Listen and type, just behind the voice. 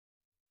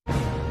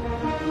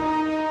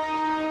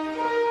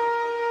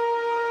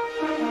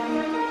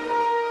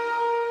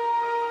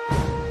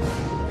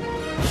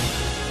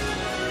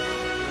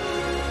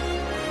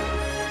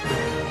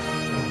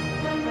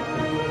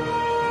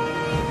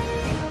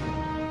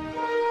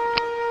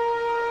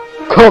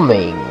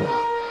Coming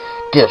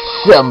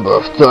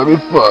December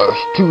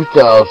 31st,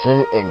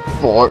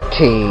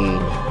 2014.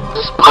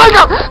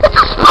 Spider! It's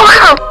a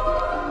spider!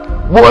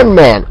 One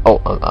man. Oh,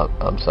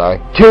 I'm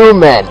sorry. Two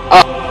men.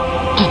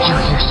 Did you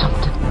hear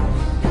something?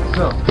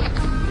 No.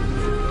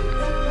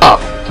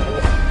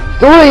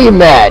 Three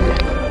men.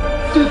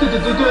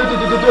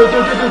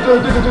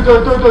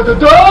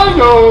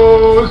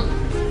 Dinos!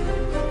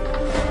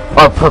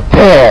 Are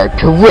prepared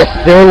to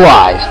risk their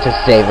lives to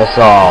save us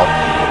all.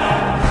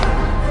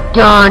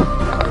 Dun,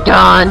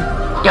 dun,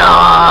 dun.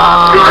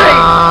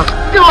 God!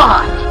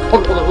 Oh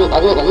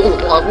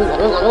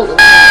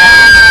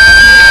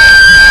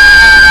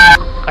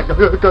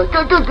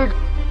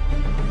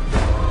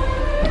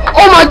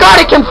my God!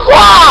 It can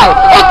fly!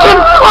 It can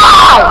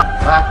fly!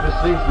 After this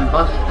means we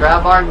must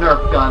grab our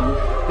Nerf guns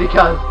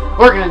because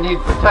we're gonna need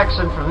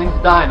protection from these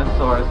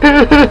dinosaurs.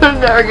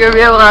 Never gonna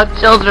be able to have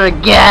children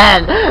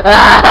again!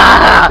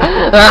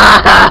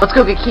 Let's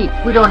go get Keith.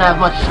 We don't have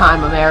much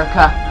time,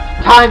 America.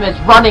 Time is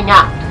running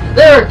out.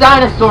 There are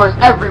dinosaurs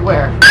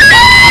everywhere.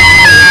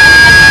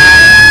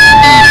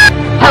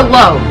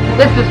 Hello,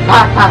 this is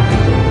Pat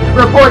Patterson,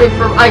 reporting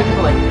from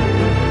Iceland.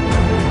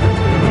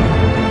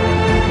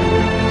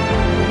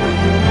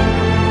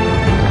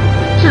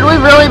 Should we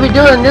really be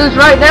doing news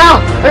right now?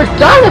 There's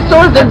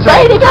dinosaurs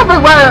invading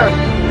everywhere!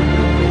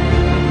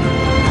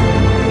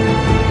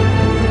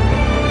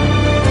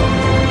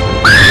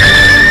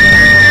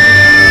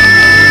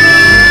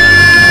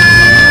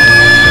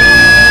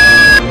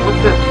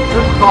 This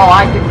is all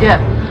I can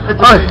get.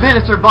 It's a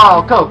miniature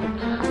bottle of Coke.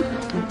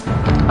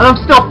 And I'm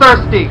still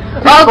thirsty.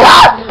 Oh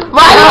God!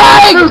 My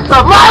leg!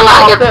 My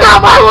leg! It's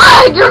got my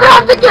leg! You're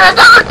gonna have to get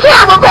another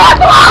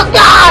cameraman! Oh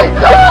God!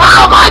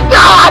 Oh my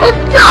God!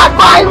 It's got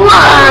my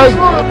leg!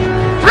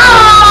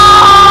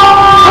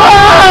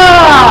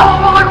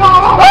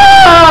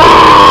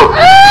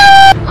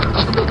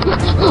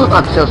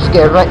 I'm so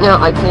scared right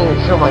now, I can't even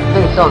show my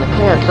face on the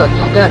camera, so it's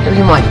just gonna have to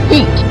be my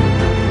feet.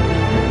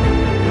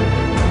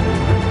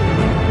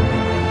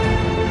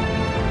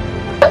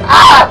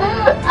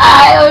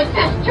 I was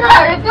just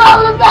trying to go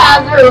to the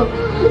bathroom,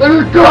 and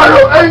the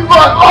dino ate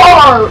my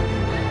arm!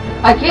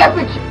 I can't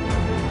be...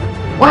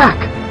 Whack!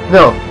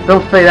 No,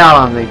 don't fade out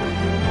on me.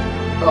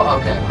 Oh,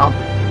 okay.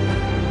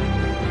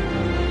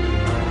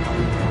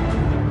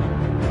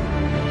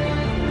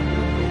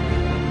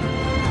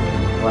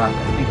 Wow, I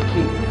think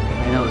Keith,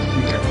 I know the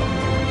secret.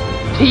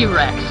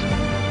 T-Rex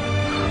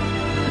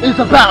is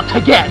about to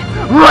get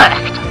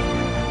wrecked!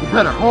 You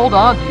better hold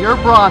on to your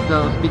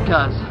Brontos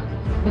because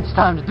it's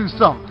time to do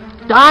some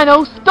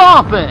dino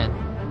stomping!